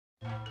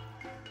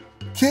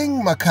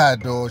King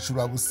Makhado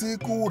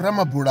Tshilwavhusiku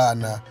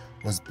Ramabulana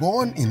was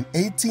born in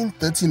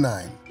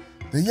 1839,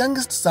 the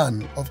youngest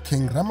son of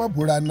King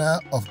Ramabulana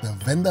of the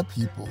Venda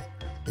people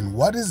in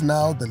what is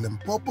now the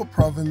Limpopo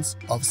province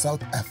of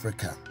South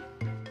Africa.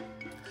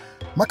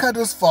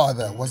 Makhado's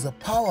father was a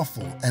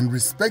powerful and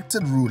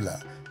respected ruler,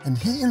 and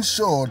he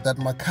ensured that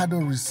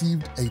Makhado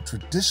received a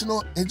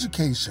traditional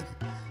education,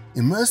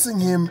 immersing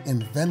him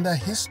in Venda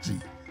history,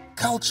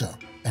 culture,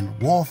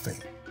 and warfare.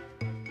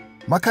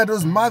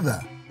 Makhado's mother,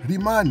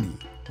 Rimani,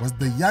 was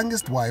the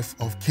youngest wife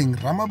of King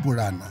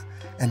Ramabulana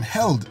and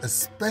held a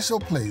special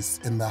place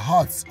in the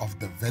hearts of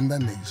the Venda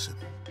nation.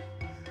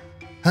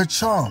 Her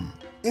charm,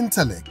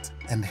 intellect,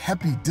 and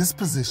happy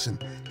disposition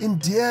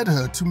endeared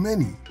her to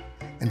many,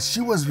 and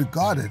she was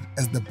regarded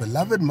as the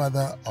beloved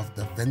mother of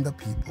the Venda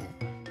people.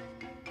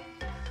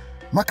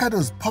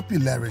 Makhado's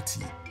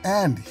popularity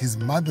and his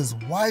mother's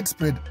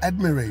widespread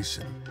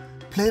admiration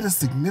played a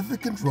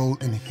significant role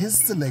in his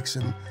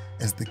selection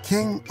as the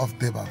king of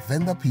the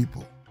Venda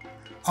people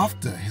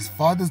after his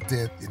father's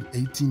death in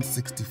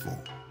 1864.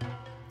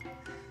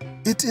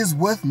 It is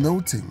worth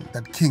noting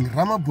that King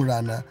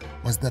Ramabulana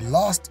was the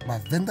last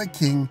Venda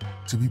king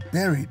to be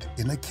buried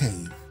in a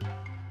cave.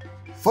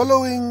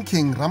 Following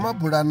King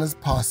Ramabulana's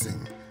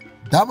passing,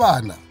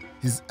 Dabana,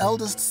 his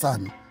eldest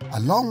son,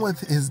 along with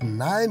his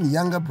 9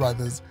 younger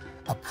brothers,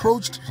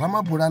 approached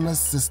Ramabulana's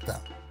sister,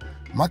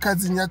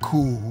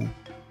 Makhado,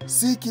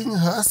 seeking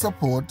her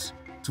support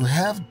to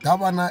have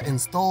Dabana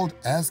installed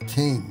as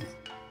king.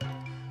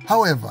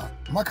 However,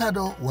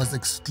 Makhado was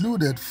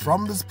excluded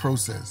from this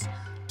process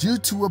due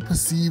to a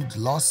perceived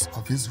loss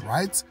of his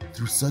rights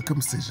through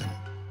circumcision.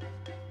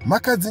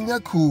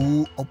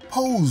 Makhado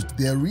opposed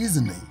their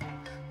reasoning,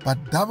 but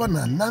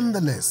Dabana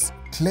nonetheless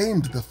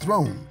claimed the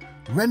throne,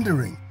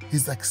 rendering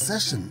his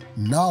accession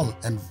null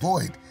and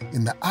void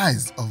in the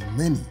eyes of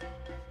many.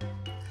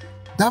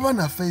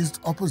 Dabana faced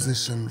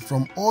opposition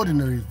from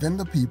ordinary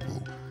Venda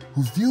people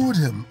who viewed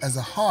him as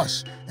a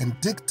harsh and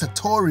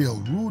dictatorial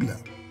ruler.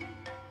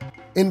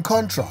 In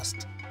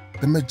contrast,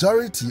 the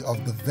majority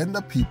of the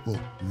Venda people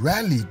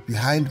rallied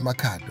behind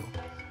Makhado,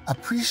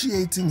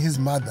 appreciating his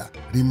mother,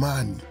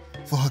 Rimani,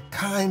 for her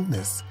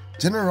kindness,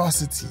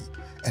 generosity,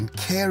 and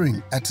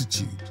caring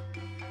attitude.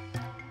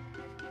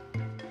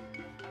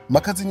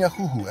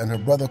 Makhado and her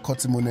brother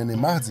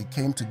Madzi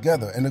came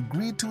together and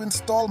agreed to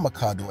install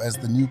Makhado as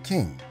the new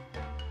king.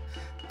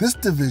 This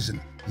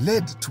division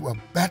led to a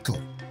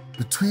battle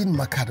between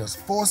Makhado's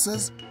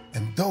forces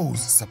and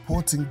those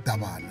supporting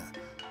Dabana,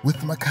 with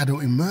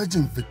Makhado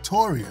emerging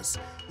victorious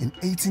in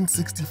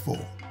 1864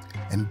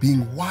 and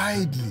being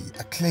widely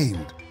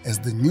acclaimed as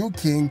the new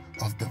king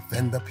of the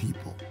Venda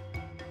people.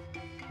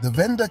 The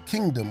Venda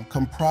kingdom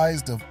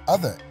comprised of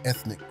other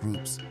ethnic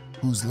groups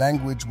whose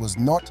language was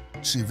not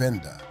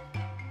Tshivenda.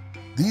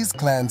 These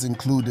clans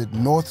included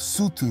North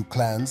Sotho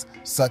clans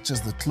such as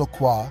the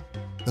Tlokwa,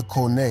 the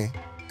Kone,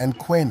 and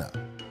Kwena.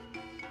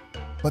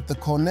 But the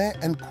Kone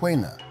and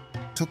Kwena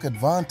took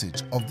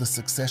advantage of the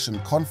succession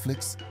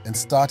conflicts and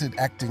started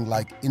acting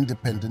like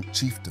independent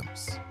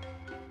chiefdoms.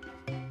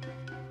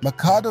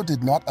 Makhado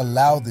did not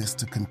allow this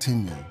to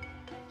continue.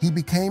 He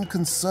became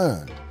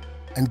concerned,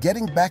 and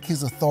getting back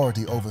his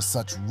authority over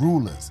such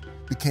rulers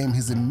became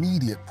his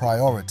immediate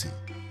priority.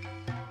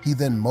 He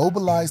then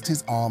mobilized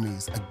his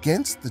armies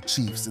against the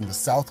chiefs in the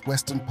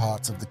southwestern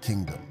parts of the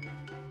kingdom.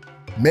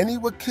 Many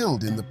were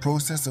killed in the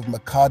process of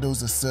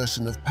Makhado's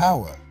assertion of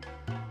power.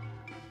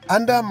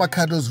 Under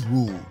Makhado's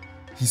rule,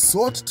 he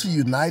sought to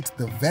unite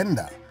the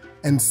Venda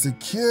and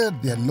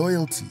secured their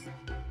loyalty.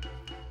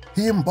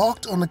 He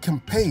embarked on a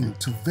campaign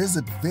to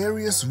visit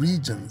various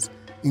regions,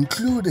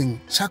 including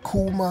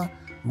Chakuma,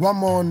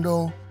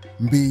 Rwamondo,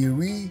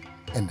 Mbiri,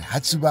 and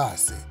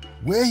Ha-Tshivhasa,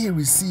 where he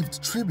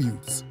received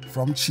tributes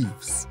from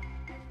chiefs.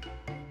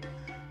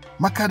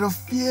 Makhado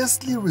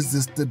fiercely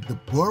resisted the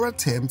Boer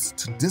attempts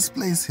to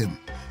displace him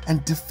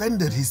and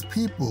defended his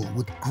people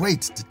with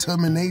great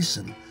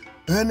determination,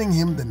 earning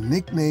him the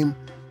nickname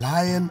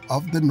Lion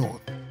of the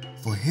North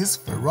for his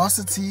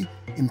ferocity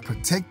in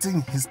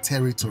protecting his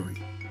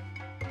territory.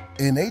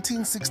 In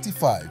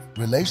 1865,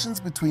 relations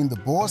between the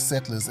Boer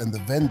settlers and the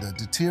Venda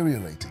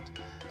deteriorated,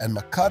 and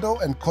Makhado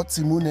and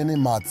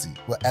Madzi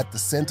were at the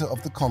center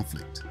of the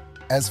conflict,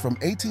 as from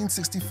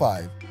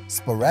 1865,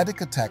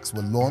 sporadic attacks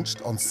were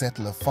launched on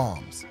settler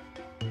farms.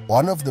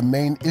 One of the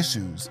main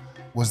issues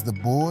was the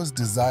Boers'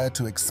 desire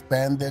to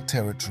expand their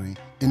territory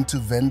into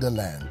Venda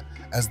land,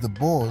 as the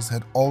Boers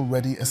had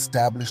already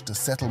established a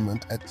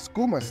settlement at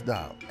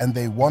Skumasdal, and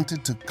they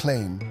wanted to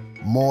claim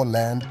more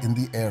land in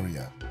the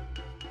area.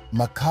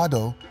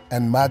 Makhado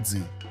and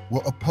Madzi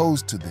were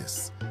opposed to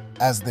this,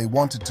 as they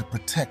wanted to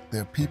protect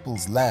their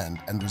people's land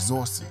and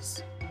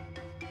resources.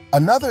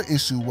 Another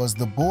issue was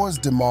the Boers'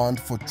 demand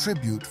for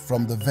tribute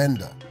from the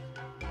Venda.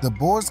 The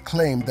Boers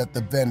claimed that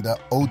the Venda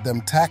owed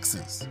them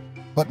taxes,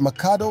 but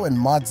Makhado and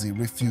Madzi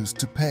refused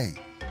to pay.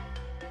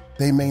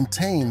 They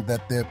maintained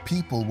that their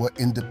people were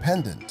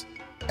independent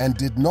and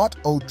did not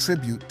owe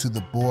tribute to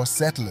the Boer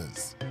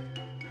settlers.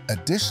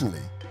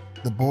 Additionally,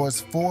 the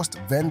Boers forced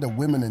Venda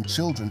women and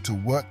children to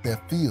work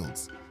their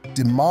fields,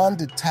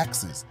 demanded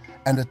taxes,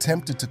 and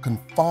attempted to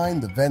confine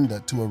the Venda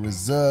to a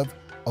reserve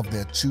of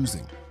their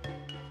choosing.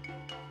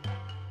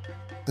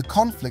 The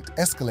conflict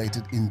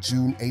escalated in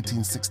June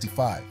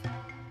 1865,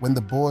 when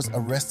the Boers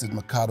arrested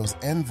Makhado's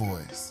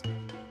envoys.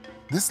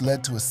 This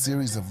led to a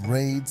series of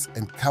raids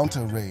and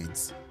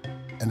counter-raids,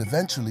 and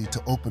eventually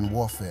to open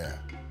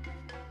warfare.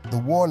 The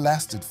war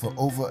lasted for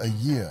over a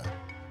year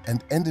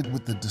and ended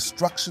with the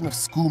destruction of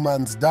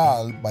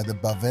Schoemansdal by the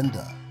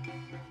Bavenda.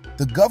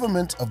 The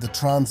government of the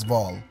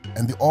Transvaal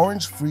and the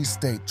Orange Free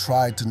State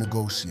tried to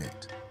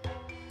negotiate.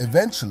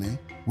 Eventually,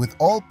 with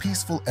all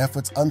peaceful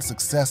efforts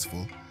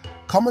unsuccessful,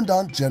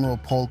 Commandant General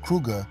Paul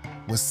Kruger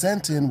was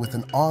sent in with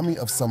an army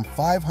of some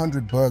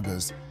 500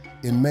 burghers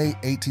in May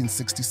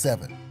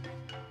 1867.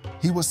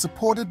 He was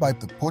supported by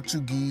the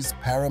Portuguese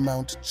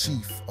paramount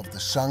chief of the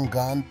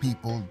Shangaan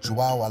people,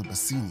 João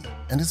Albacini,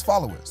 and his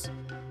followers.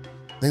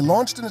 They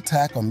launched an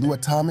attack on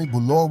Luatami,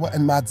 Bulorwa,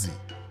 and Madzi.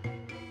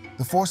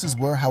 The forces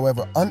were,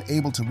 however,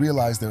 unable to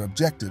realize their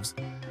objectives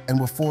and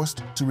were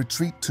forced to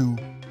retreat to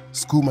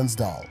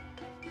Schoemansdal.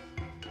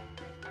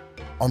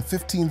 On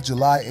 15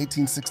 July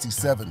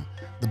 1867,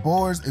 the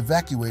Boers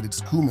evacuated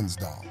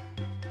Schoemansdal.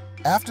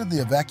 After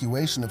the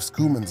evacuation of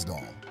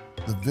Schoemansdal,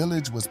 the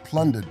village was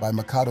plundered by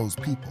Makhado's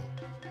people.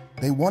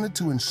 They wanted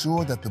to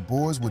ensure that the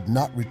Boers would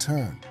not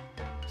return.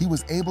 He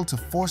was able to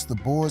force the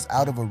Boers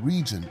out of a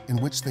region in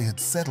which they had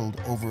settled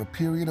over a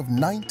period of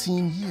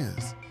 19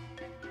 years.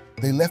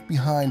 They left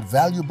behind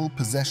valuable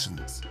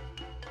possessions.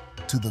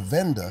 To the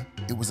Venda,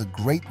 it was a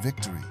great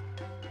victory.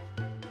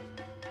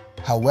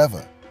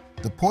 However,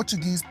 the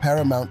Portuguese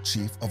paramount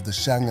chief of the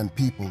Shangaan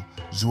people,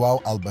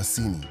 João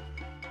Albacini,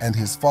 and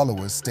his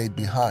followers stayed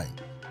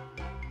behind,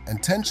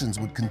 and tensions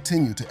would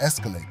continue to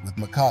escalate with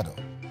Makhado.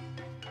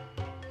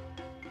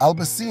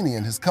 Albacini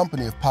and his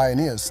company of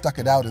pioneers stuck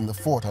it out in the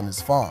fort on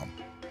his farm,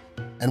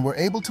 and were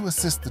able to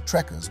assist the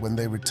trekkers when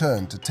they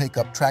returned to take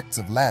up tracts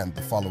of land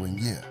the following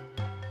year.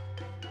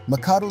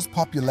 Makhado's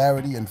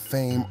popularity and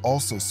fame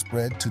also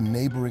spread to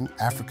neighboring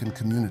African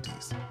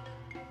communities.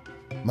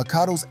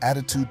 Makhado's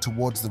attitude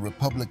towards the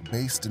republic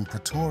based in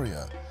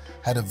Pretoria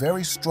had a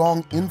very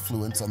strong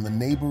influence on the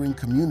neighboring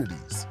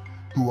communities,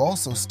 who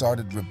also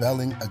started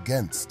rebelling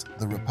against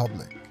the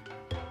republic.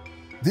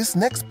 This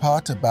next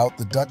part about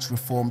the Dutch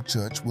Reformed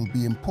Church will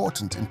be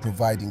important in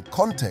providing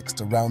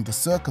context around the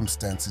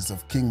circumstances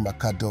of King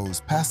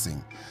Makhado's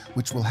passing,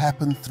 which will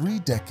happen 3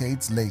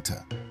 decades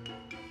later.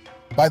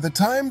 By the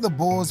time the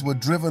Boers were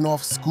driven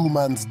off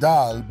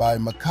Schoemansdal by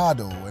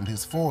Makhado and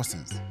his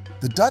forces,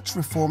 the Dutch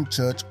Reformed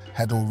Church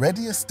had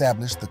already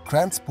established the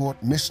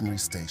Kransport Missionary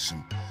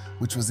Station,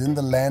 which was in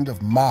the land of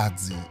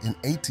Madzi in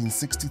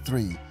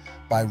 1863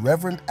 by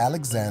Reverend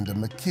Alexander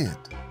McKidd,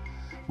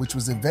 which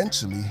was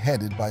eventually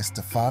headed by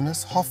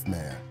Stephanus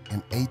Hofmeyr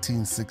in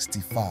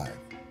 1865.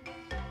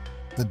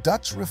 The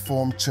Dutch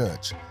Reformed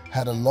Church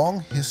had a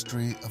long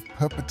history of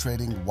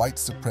perpetrating white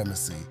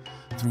supremacy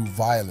through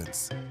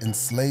violence,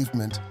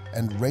 enslavement,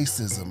 and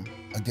racism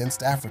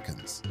against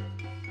Africans.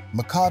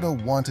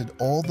 Makhado wanted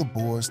all the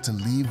Boers to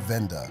leave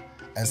Venda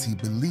as he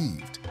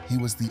believed he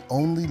was the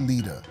only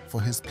leader for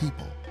his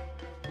people.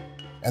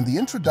 And the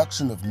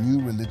introduction of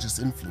new religious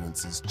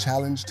influences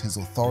challenged his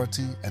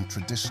authority and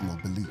traditional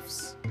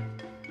beliefs,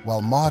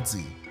 while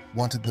Madzi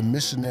wanted the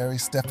missionary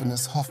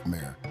Stephanus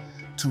Hofmeyr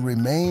to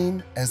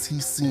remain, as he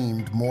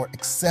seemed, more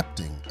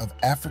accepting of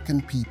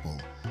African people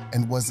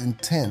and was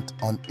intent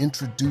on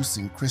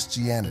introducing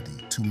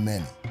Christianity to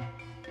many.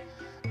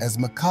 As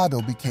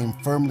Makhado became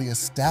firmly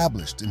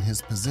established in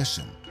his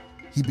position,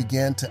 he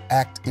began to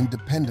act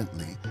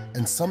independently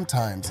and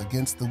sometimes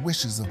against the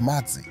wishes of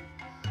Madzi,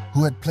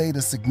 who had played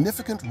a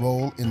significant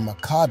role in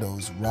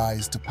Makhado's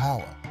rise to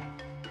power.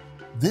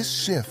 This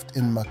shift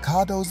in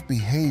Makhado's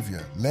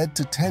behavior led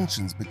to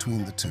tensions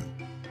between the two.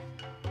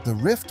 The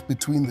rift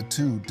between the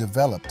two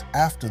developed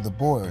after the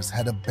Boers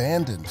had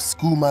abandoned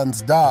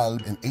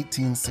Schoemansdal in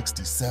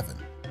 1867.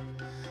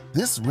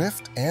 This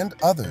rift and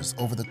others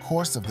over the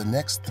course of the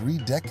next 3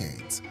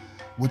 decades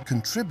would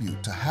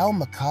contribute to how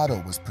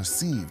Makhado was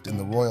perceived in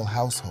the royal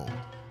household.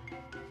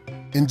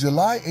 In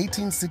July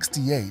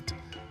 1868,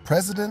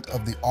 President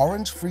of the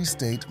Orange Free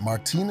State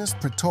Martinus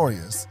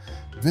Pretorius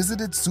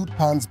visited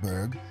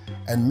Zoutpansberg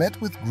and met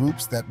with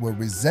groups that were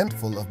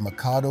resentful of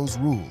Makhado's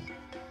rule.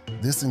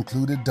 This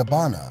included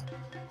Dabana,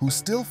 who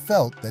still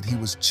felt that he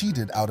was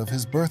cheated out of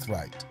his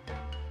birthright.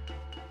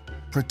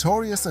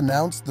 Pretorius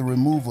announced the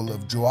removal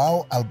of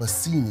João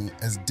Albacini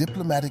as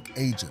diplomatic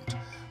agent,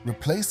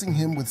 replacing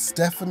him with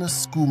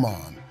Stephanus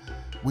Schoeman,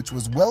 which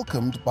was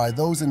welcomed by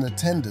those in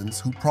attendance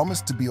who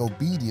promised to be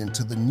obedient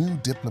to the new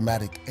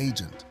diplomatic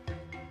agent.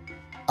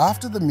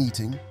 After the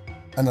meeting,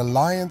 an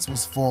alliance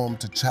was formed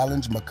to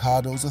challenge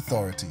Makhado's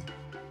authority.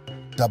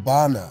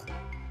 Dabana,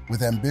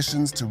 with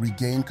ambitions to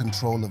regain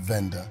control of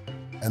Venda,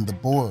 and the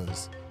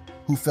Boers,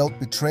 who felt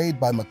betrayed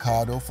by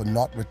Makhado for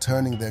not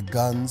returning their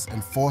guns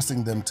and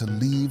forcing them to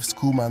leave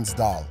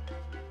Schoemansdal,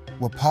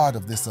 were part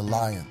of this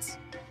alliance.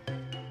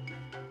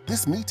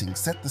 This meeting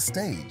set the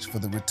stage for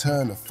the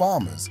return of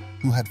farmers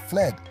who had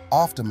fled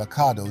after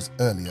Makhado's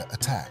earlier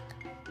attack.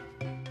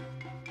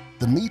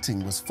 The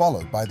meeting was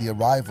followed by the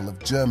arrival of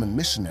German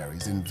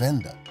missionaries in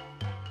Venda.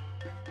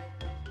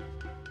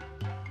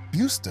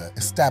 Buster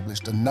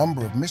established a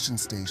number of mission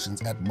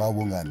stations at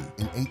Mawungani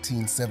in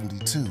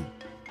 1872.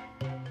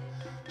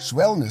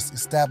 Schwellnus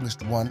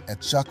established one at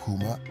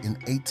Shakhuma in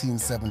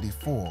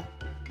 1874,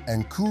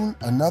 and Kuhn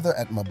another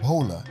at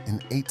Mabola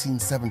in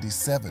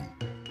 1877.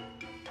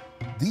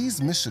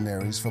 These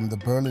missionaries from the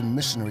Berlin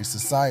Missionary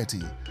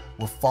Society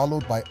were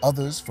followed by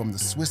others from the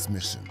Swiss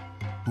mission,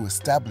 who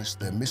established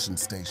their mission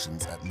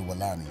stations at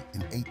Lualani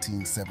in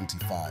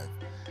 1875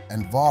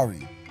 and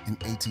Vari in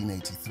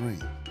 1883.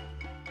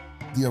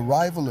 The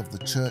arrival of the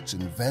church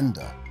in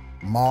Venda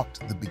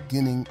marked the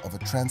beginning of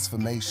a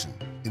transformation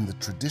in the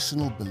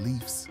traditional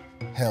beliefs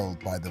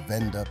held by the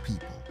Venda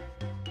people.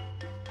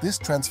 This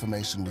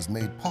transformation was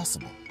made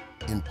possible,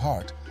 in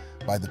part,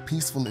 by the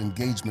peaceful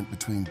engagement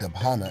between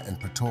Dabhana and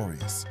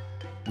Pretorius,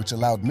 which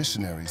allowed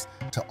missionaries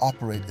to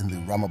operate in the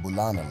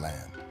Ramabulana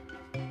land.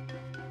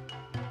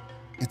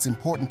 It's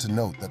important to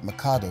note that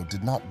Makhado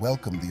did not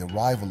welcome the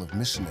arrival of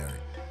missionary,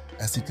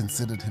 as he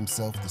considered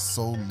himself the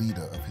sole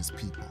leader of his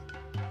people.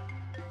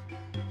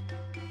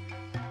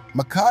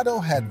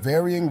 Makhado had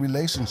varying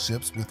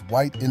relationships with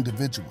white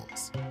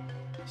individuals.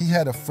 He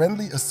had a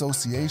friendly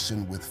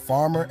association with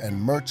farmer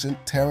and merchant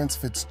Terence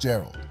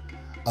Fitzgerald,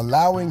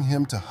 allowing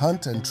him to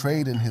hunt and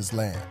trade in his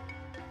land.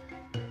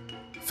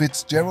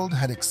 Fitzgerald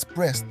had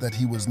expressed that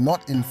he was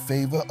not in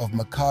favor of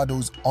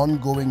Makhado's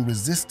ongoing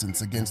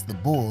resistance against the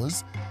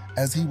Boers,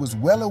 as he was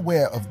well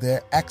aware of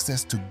their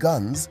access to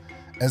guns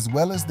as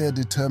well as their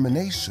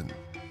determination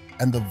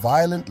and the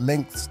violent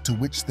lengths to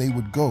which they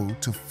would go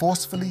to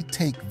forcefully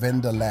take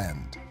Venda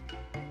land.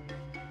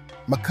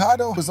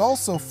 Makhado was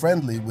also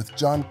friendly with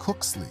John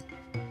Cooksley,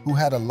 who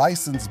had a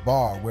licensed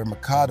bar where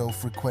Makhado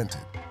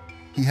frequented.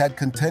 He had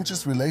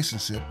contentious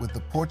relationship with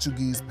the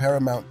Portuguese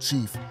paramount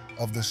chief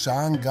of the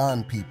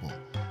Shangaan people,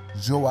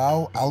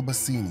 João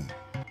Albacini,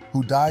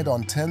 who died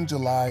on 10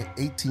 July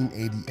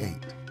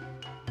 1888.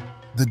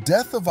 The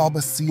death of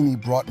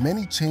Albacini brought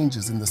many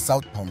changes in the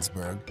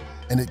Zoutpansberg,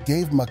 and it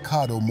gave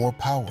Makhado more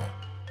power.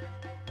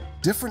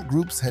 Different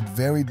groups had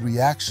varied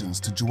reactions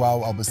to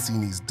João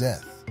Albacini's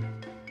death.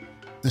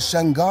 The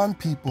Shangaan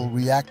people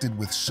reacted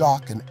with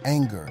shock and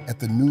anger at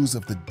the news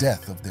of the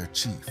death of their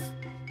chief.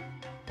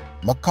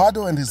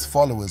 Makhado and his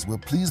followers were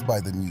pleased by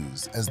the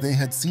news, as they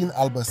had seen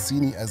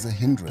Albacini as a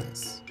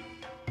hindrance.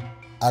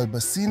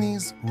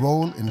 Albacini's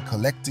role in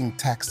collecting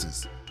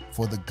taxes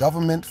for the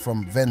government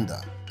from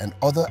Venda and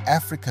other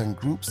African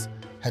groups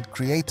had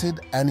created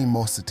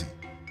animosity,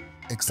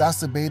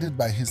 exacerbated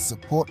by his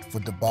support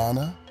for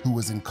Dabhana, who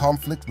was in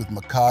conflict with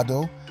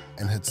Makhado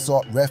and had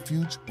sought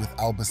refuge with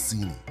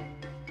Albacini.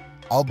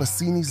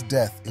 Albacini's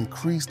death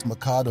increased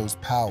Makhado's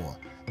power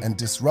and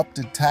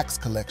disrupted tax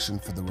collection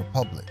for the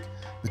Republic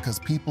because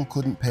people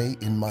couldn't pay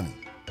in money.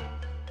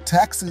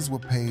 Taxes were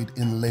paid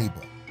in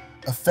labor,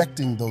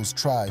 affecting those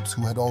tribes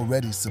who had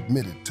already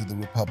submitted to the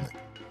Republic.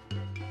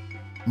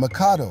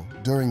 Makhado,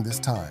 during this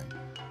time,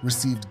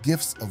 received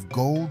gifts of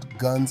gold,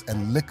 guns,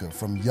 and liquor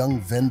from young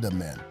Venda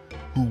men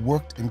who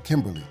worked in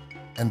Kimberley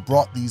and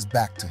brought these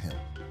back to him.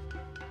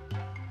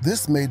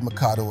 This made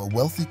Makhado a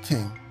wealthy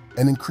king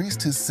and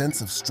increased his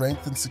sense of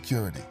strength and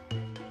security.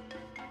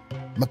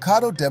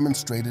 Makhado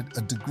demonstrated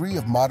a degree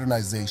of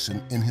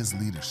modernization in his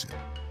leadership.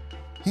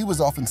 He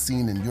was often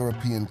seen in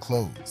European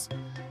clothes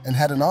and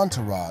had an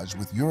entourage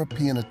with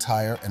European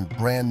attire and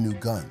brand new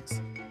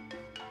guns.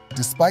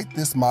 Despite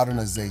this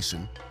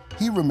modernization,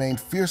 he remained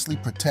fiercely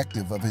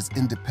protective of his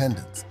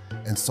independence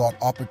and sought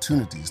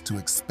opportunities to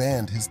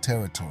expand his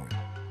territory.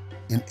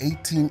 In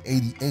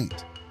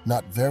 1888,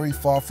 not very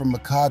far from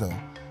Makhado,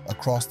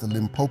 across the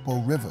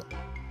Limpopo River,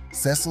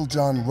 Cecil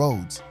John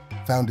Rhodes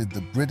founded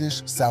the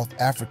British South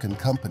African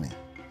Company.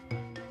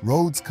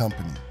 Rhodes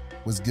Company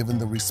was given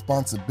the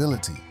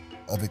responsibility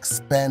of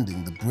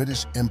expanding the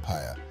British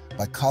Empire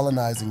by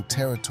colonizing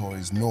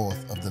territories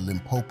north of the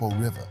Limpopo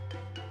River.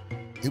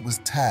 It was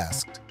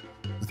tasked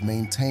with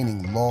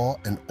maintaining law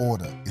and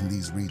order in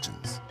these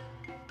regions.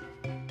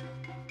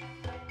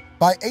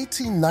 By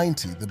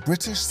 1890, the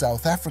British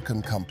South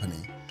African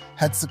Company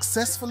had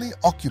successfully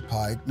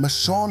occupied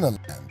Mashona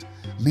land,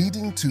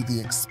 leading to the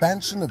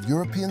expansion of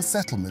European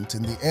settlement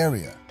in the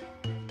area.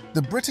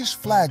 The British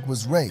flag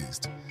was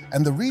raised,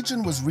 and the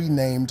region was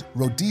renamed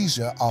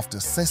Rhodesia after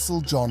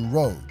Cecil John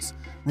Rhodes,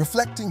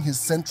 reflecting his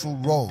central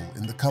role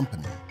in the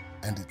company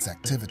and its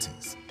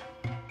activities.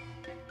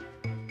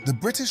 The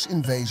British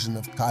invasion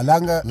of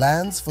Kalanga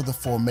lands for the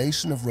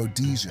formation of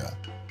Rhodesia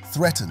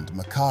threatened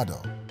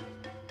Makhado.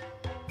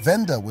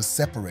 Venda was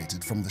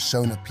separated from the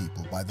Shona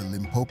people by the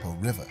Limpopo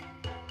River.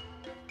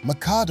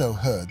 Makhado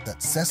heard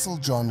that Cecil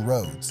John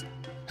Rhodes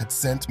had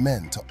sent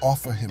men to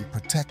offer him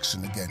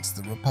protection against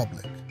the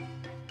Republic.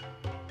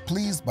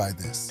 Pleased by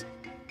this,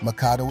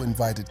 Makhado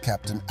invited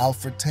Captain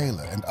Alfred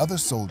Taylor and other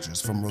soldiers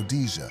from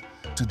Rhodesia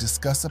to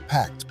discuss a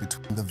pact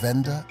between the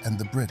Venda and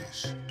the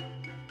British.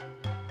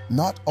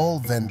 Not all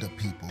Venda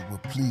people were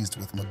pleased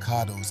with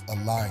Makhado's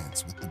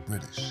alliance with the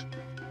British.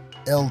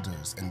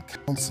 Elders and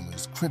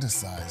councillors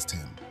criticized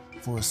him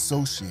for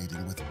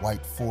associating with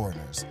white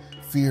foreigners,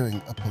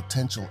 fearing a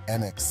potential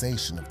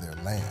annexation of their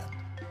land.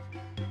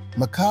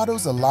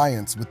 Makhado's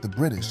alliance with the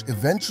British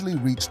eventually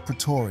reached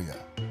Pretoria,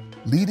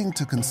 leading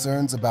to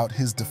concerns about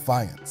his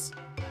defiance,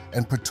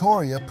 and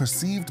Pretoria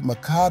perceived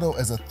Makhado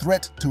as a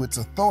threat to its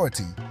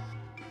authority.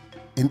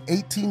 In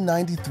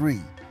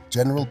 1893,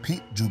 General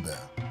Piet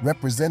Joubert,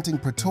 representing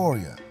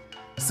Pretoria,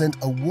 sent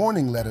a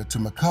warning letter to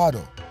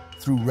Makhado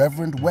through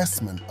Reverend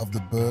Westman of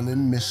the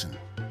Berlin Mission.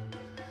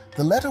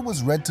 The letter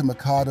was read to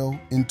Makhado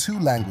in 2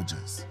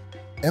 languages,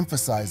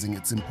 emphasizing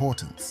its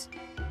importance.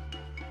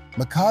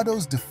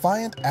 Makhado's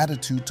defiant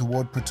attitude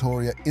toward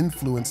Pretoria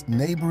influenced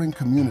neighboring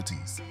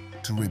communities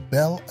to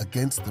rebel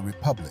against the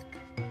Republic,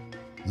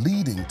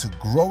 leading to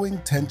growing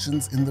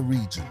tensions in the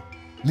region.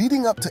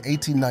 Leading up to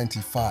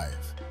 1895,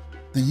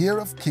 the year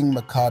of King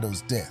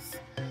Makhado's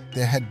death,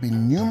 there had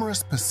been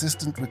numerous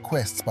persistent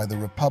requests by the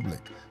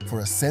Republic for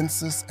a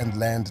census and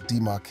land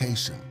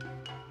demarcation.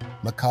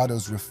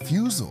 Makhado's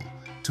refusal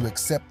to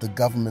accept the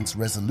government's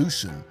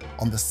resolution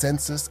on the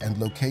census and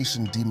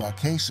location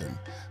demarcation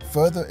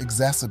further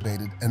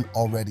exacerbated an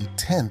already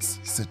tense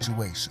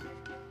situation.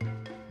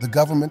 The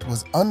government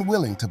was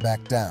unwilling to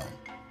back down,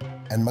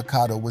 and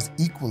Makhado was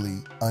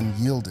equally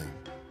unyielding.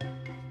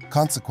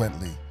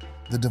 Consequently,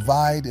 the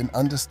divide in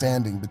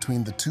understanding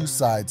between the 2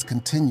 sides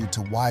continued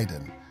to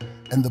widen,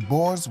 and the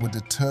Boers were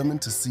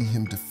determined to see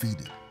him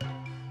defeated.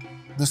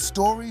 The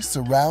story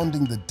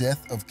surrounding the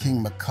death of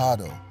King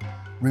Makhado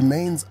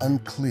remains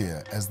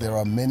unclear as there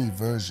are many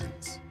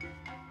versions.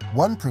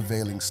 One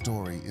prevailing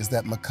story is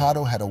that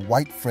Makhado had a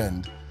white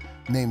friend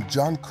named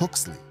John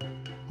Cooksley,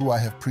 who I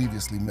have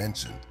previously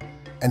mentioned,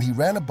 and he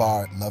ran a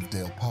bar at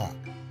Lovedale Park.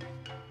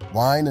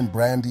 Wine and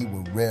brandy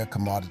were rare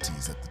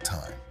commodities at the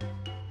time,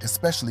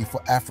 especially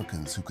for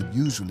Africans who could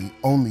usually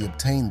only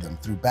obtain them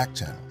through back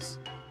channels.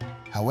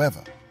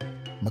 However,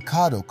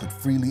 Makhado could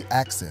freely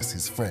access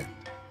his friend,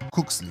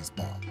 Cooksley's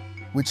bar,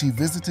 which he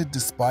visited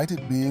despite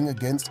it being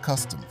against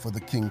custom for the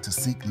king to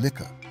seek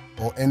liquor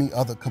or any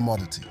other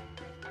commodity.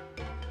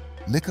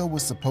 Liquor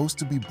was supposed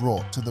to be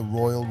brought to the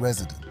royal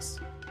residence.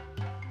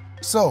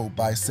 So,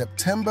 by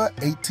September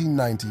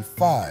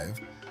 1895,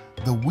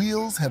 the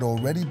wheels had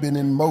already been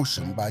in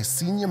motion by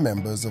senior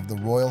members of the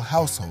royal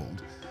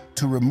household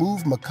to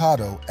remove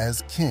Makhado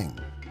as king.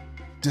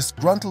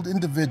 Disgruntled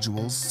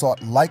individuals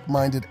sought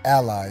like-minded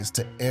allies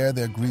to air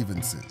their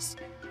grievances,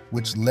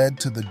 which led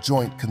to the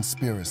joint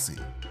conspiracy.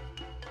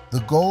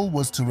 The goal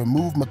was to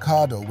remove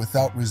Makhado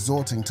without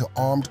resorting to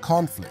armed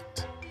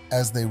conflict,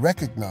 as they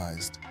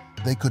recognized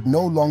they could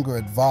no longer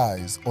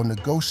advise or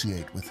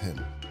negotiate with him.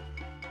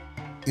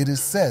 It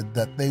is said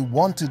that they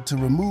wanted to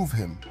remove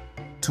him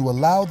to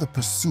allow the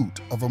pursuit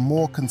of a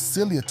more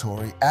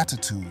conciliatory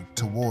attitude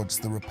towards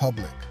the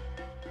Republic.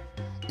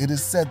 It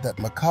is said that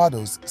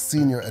Makhado's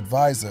senior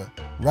advisor,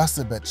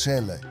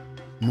 Rasebetshele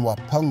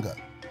Nwapunga,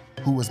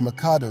 who was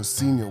Makhado's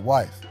senior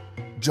wife,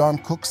 John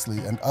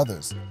Cooksley and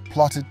others,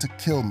 plotted to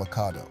kill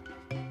Makhado.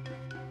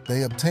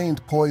 They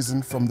obtained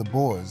poison from the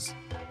Boers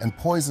and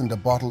poisoned a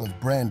bottle of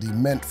brandy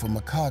meant for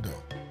Makhado.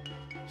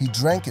 He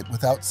drank it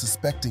without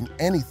suspecting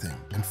anything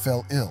and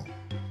fell ill,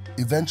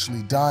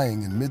 eventually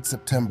dying in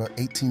mid-September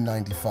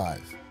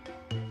 1895.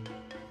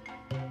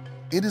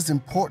 It is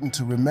important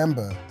to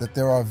remember that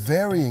there are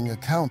varying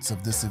accounts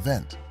of this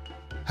event.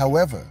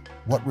 However,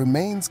 what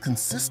remains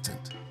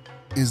consistent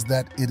is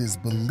that it is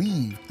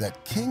believed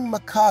that King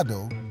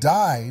Makhado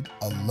died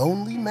a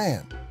lonely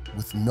man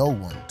with no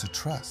one to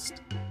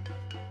trust.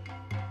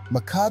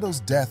 Makhado's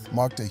death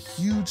marked a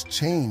huge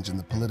change in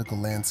the political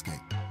landscape.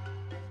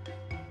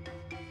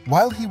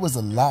 While he was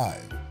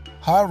alive,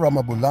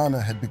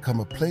 Ha-Ramabulana had become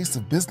a place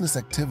of business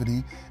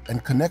activity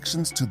and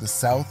connections to the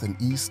south and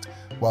east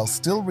while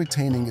still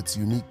retaining its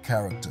unique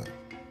character.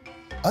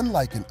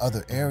 Unlike in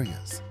other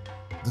areas,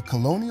 the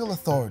colonial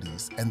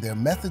authorities and their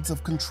methods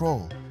of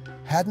control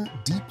hadn't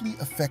deeply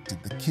affected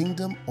the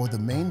kingdom or the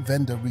main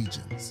Venda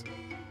regions.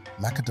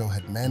 Makhado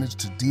had managed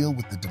to deal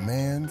with the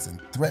demands and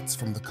threats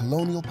from the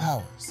colonial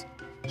powers,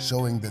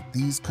 showing that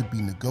these could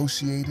be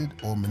negotiated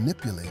or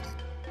manipulated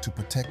to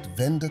protect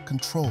Venda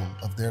control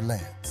of their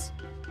lands.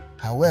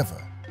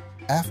 However,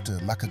 after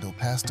Makhado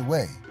passed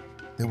away,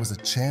 there was a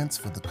chance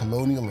for the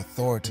colonial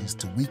authorities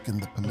to weaken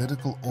the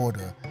political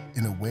order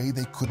in a way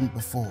they couldn't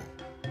before.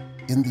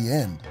 In the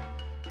end,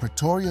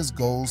 Pretoria's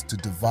goals to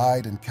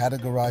divide and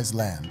categorize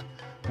land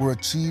were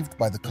achieved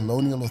by the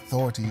colonial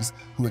authorities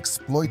who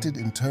exploited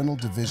internal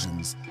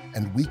divisions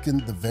and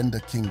weakened the Venda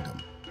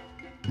kingdom.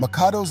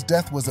 Makhado's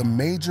death was a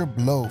major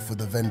blow for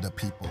the Venda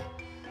people.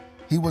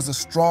 He was a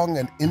strong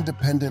and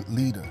independent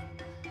leader.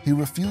 He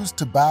refused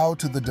to bow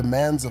to the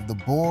demands of the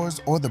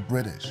Boers or the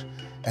British,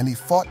 and he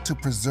fought to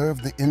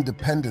preserve the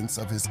independence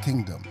of his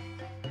kingdom.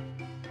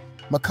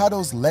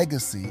 Makhado's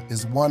legacy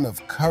is one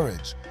of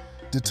courage,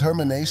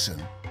 determination,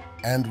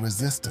 and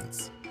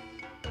resistance.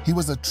 He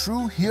was a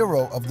true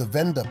hero of the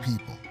Venda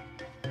people,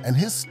 and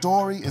his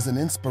story is an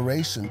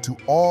inspiration to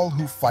all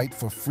who fight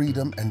for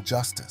freedom and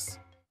justice.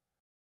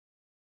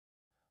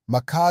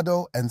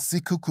 Makhado and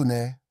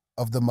Sekhukhune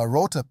of the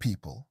Marota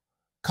people,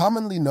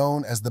 commonly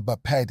known as the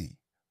Bapedi,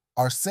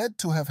 are said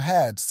to have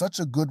had such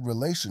a good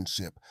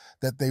relationship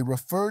that they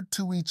referred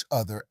to each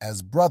other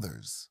as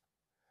brothers.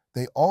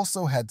 They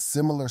also had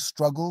similar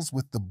struggles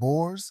with the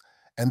Boers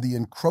and the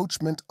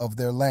encroachment of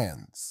their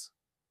lands.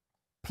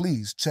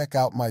 Please check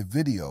out my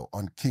video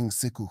on King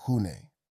Sekhukhune.